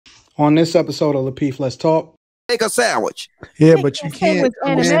On this episode of Lapeef, Let's Talk. Make a sandwich. Yeah, but you can't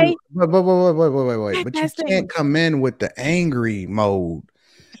come in. Wait. But But you can't come in with the angry mode.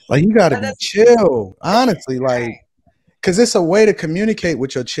 Like, you gotta be chill. Honestly, like, because it's a way to communicate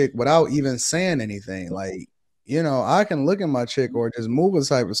with your chick without even saying anything. Like, you know, I can look at my chick or just move a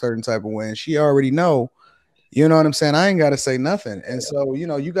certain type of way, and she already know. You know what I'm saying? I ain't got to say nothing. And so, you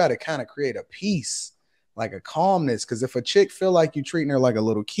know, you got to kind of create a peace, like a calmness. Because if a chick feel like you treating her like a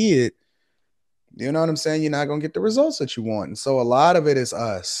little kid, you know what I'm saying? You're not going to get the results that you want. And so a lot of it is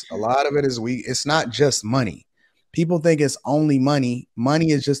us. A lot of it is it's not just money. People think it's only money.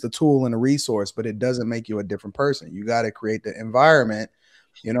 Money is just a tool and a resource, but it doesn't make you a different person. You got to create the environment,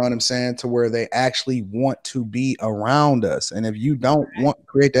 you know what I'm saying, to where they actually want to be around us. And if you don't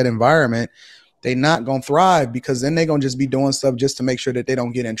create that environment, they're not going to thrive, because then they're going to just be doing stuff just to make sure that they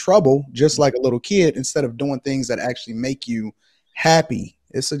don't get in trouble, just like a little kid, instead of doing things that actually make you happy.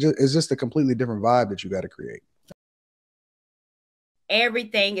 It's just a completely different vibe that you got to create.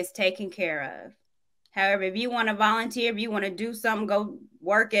 Everything is taken care of. However, if you want to volunteer, if you want to do something, go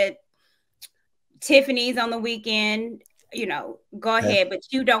work at Tiffany's on the weekend, you know, go ahead, but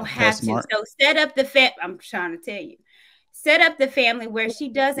you don't have to. Smart. So set up the I'm trying to tell you. Set up the family where she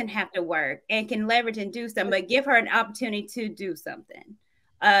doesn't have to work and can leverage and do something, but give her an opportunity to do something.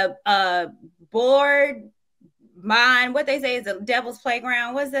 Bored mind, what they say is a devil's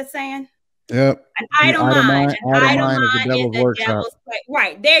playground. What's that saying? Yep. An idle mind. An idle mind is the devil's workshop.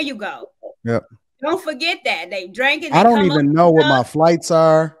 Right, there you go. Yep. Don't forget that. They drank it. I don't even know what my flights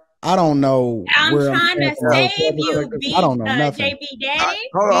are. I don't know. I'm trying to save you, I don't know nothing. JB Daddy.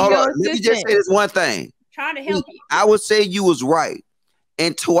 Hold on. Let me just say this one thing. Trying to help you. I would say you was right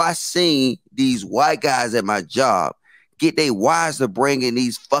until I seen these white guys at my job get their wives to bring in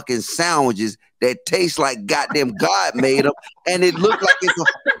these fucking sandwiches that taste like goddamn God made them, and it looked like it's a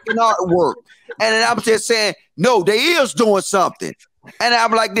fucking artwork. And then I'm just saying, no, they is doing something. And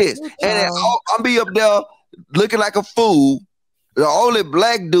I'm like this, and then I'm be up there looking like a fool, the only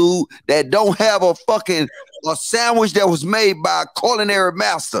black dude that don't have a sandwich that was made by a culinary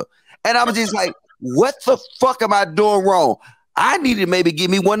master. And I'm just like, what the fuck am I doing wrong? I need to maybe give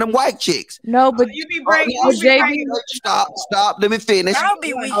me one of them white chicks. No, but you be breaking. Stop. Let me finish. Don't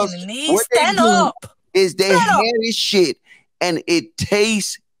be weak in the knees. Stand up. Is they have this shit and it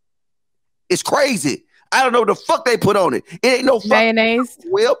tastes, it's crazy. I don't know what the fuck they put on it. It ain't no mayonnaise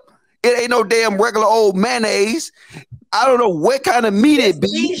whip. It ain't no damn regular old mayonnaise. I don't know what kind of meat it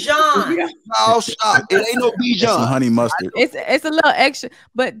be. Bijan. No, stop. It ain't no Bijan. It's honey mustard. It's a little extra,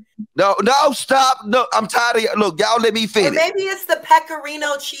 but no, stop. No, I'm tired of y'all. Look, y'all let me finish. Or maybe it's the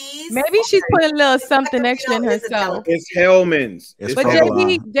pecorino cheese. Maybe she's putting a little something extra in herself. It's Hellman's. But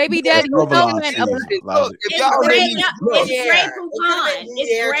JB Daddy, you know, man, look, if y'all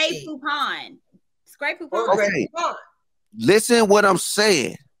it's Grey Poupon. Okay. Listen what I'm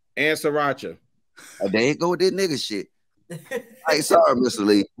saying. And sriracha. They ain't go with this nigga shit. Like, sorry, Mr.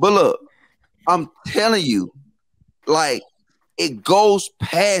 Lee. But look, I'm telling you, like, it goes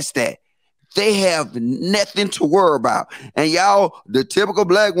past that. They have nothing to worry about. And y'all, the typical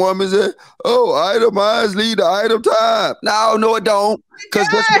black woman said, oh, itemize lead to item time. No, it don't. Because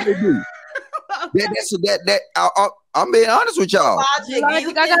that's what they do. I'm being honest with y'all. Logic,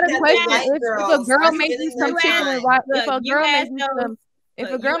 I got a question. If a girl makes you some chicken and rice, if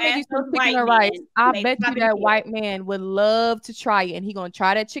a girl makes you some chicken and rice, I bet you that white man would love to try it, and he gonna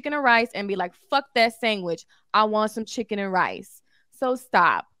try that chicken and rice and be like, "Fuck that sandwich! I want some chicken and rice." So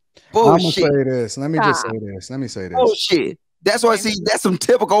stop. Bullshit. I'm gonna say this. Let me just say this. Let me say this. Bullshit. That's why I see that's some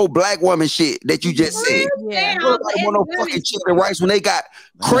typical old black woman shit that you just said. Yeah. I don't want no fucking chicken and rice when they got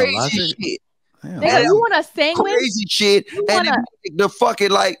crazy shit. Nigga, you want a sandwich? Crazy shit, and the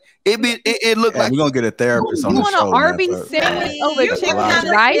fucking like it look like we're gonna get a therapist on the show. You want an Arby's sandwich over chicken and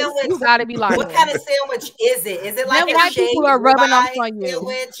rice? You gotta be lying. What kind of sandwich is it? Is it like a white people are rubbing off on you?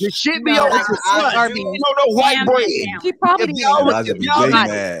 The shit be on Arby's. You don't know white bread. She probably it's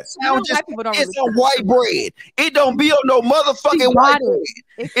on white bread. It don't be on no motherfucking white bread.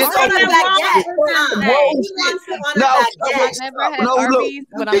 It's on a baguette. No, look.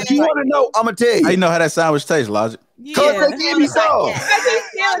 If you want to know, I'm gonna tell you. How you know how that sandwich tastes, Logic? Cause they give me some. Because he's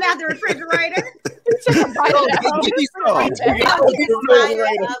stealing out the refrigerator. Give me some.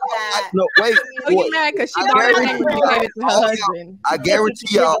 No, wait. You mad because she already gave it to her husband. I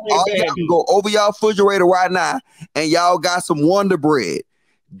guarantee y'all, all y'all can go over y'all refrigerator right now, and y'all got some Wonder Bread.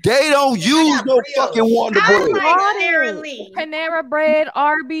 They don't use no fucking Wonder Bread. Panera Bread,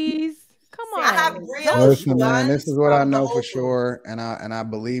 Arby's. Come on. Listen, man, this is what I know for sure, and I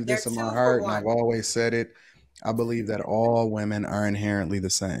believe this in my heart, and I've always said it. I believe that all women are inherently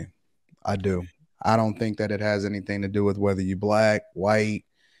the same. I do. I don't think that it has anything to do with whether you black, white,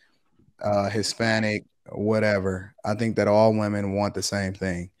 Hispanic, whatever. I think that all women want the same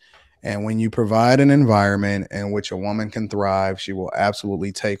thing. And when you provide an environment in which a woman can thrive, she will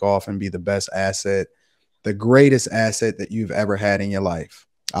absolutely take off and be the best asset, the greatest asset that you've ever had in your life.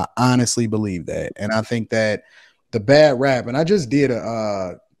 I honestly believe that. And I think that the bad rap, and I just did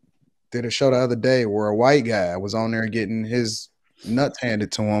a show the other day where a white guy was on there getting his nuts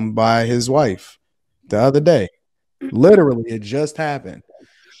handed to him by his wife the other day. Literally, it just happened.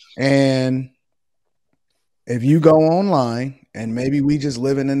 And if you go online, and maybe we just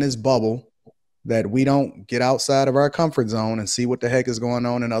living in this bubble that we don't get outside of our comfort zone and see what the heck is going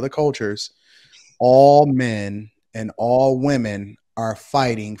on in other cultures, all men and all women are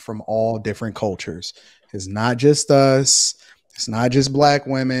fighting from all different cultures. It's not just us. It's not just black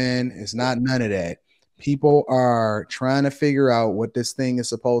women. It's not none of that. People are trying to figure out what this thing is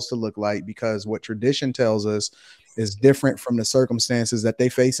supposed to look like, because what tradition tells us is different from the circumstances that they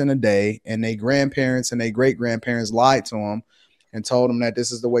face in a day. And their grandparents and their great grandparents lied to them and told them that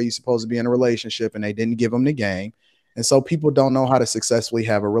this is the way you're supposed to be in a relationship, and they didn't give them the game. And so people don't know how to successfully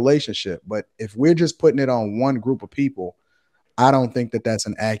have a relationship. But if we're just putting it on one group of people, I don't think that that's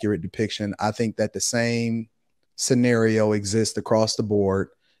an accurate depiction. I think that the same scenario exists across the board,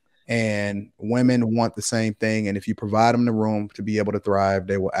 and women want the same thing. And if you provide them the room to be able to thrive,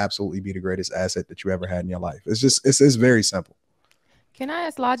 they will absolutely be the greatest asset that you ever had in your life. It's very simple. Can I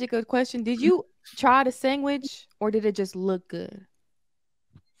ask Logic a question? Did you try the sandwich, or did it just look good?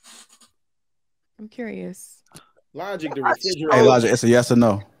 I'm curious. Logic, the refrigerator. Hey, Logic, it's a yes or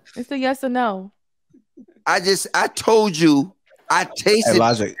no. It's a yes or no. I told you, I tasted. Hey,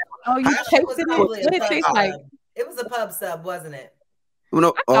 Logic. Oh, you tasted it? What did it taste like? It was a pub sub, wasn't it?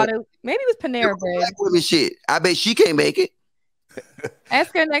 No, I thought maybe it was Panera Bread. Black women shit. I bet she can't make it.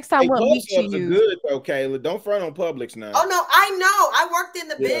 Ask her next time what meat she used. Good though, Kayla. Don't front on Publix now. Oh no, I know. I worked in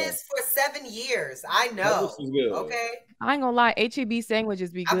the biz for 7 years. I know. Okay. I ain't gonna lie, HEB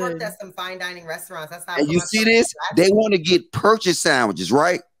sandwiches be good. I worked at some fine dining restaurants. That's not. And you see this? They want to get purchase sandwiches,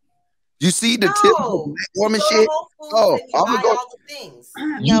 right? You see the typical black woman shit? Oh, I'm gonna go. All the things.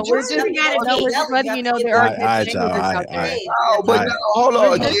 No, we're just letting you know there are good sandwiches out there. Oh, but hold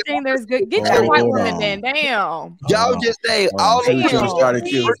on. We're just saying there's good. Get your white woman then. Damn. Y'all just say all of them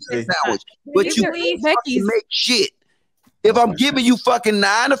sandwich, but you make shit. If I'm giving you fucking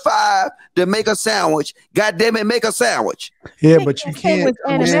 9 to 5 to make a sandwich, goddamn it, make a sandwich. Yeah, but you can't.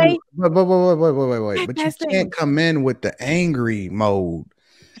 Wait. But you can't come in with the angry mode.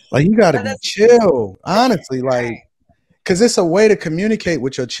 Like, you got to be chill, honestly. Like, because it's a way to communicate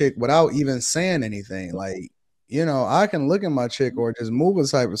with your chick without even saying anything. Like, you know, I can look at my chick or just move a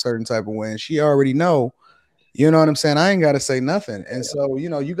certain type of way, and she already know. You know what I'm saying? I ain't got to say nothing. And so, you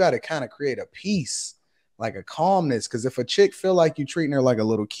know, you got to kind of create a peace, like a calmness. Because if a chick feel like you treating her like a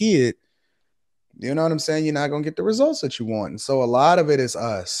little kid, you know what I'm saying? You're not going to get the results that you want. And so a lot of it is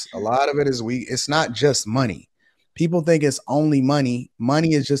us. A lot of it is it's not just money. People think it's only money.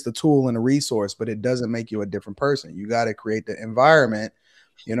 Money is just a tool and a resource, but it doesn't make you a different person. You got to create the environment,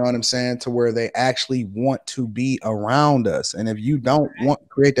 you know what I'm saying, to where they actually want to be around us. And if you don't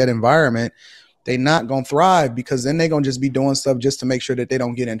create that environment, they're not going to thrive, because then they're going to just be doing stuff just to make sure that they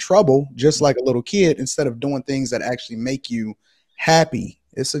don't get in trouble, just like a little kid, instead of doing things that actually make you happy.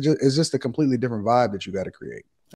 It's just a completely different vibe that you got to create.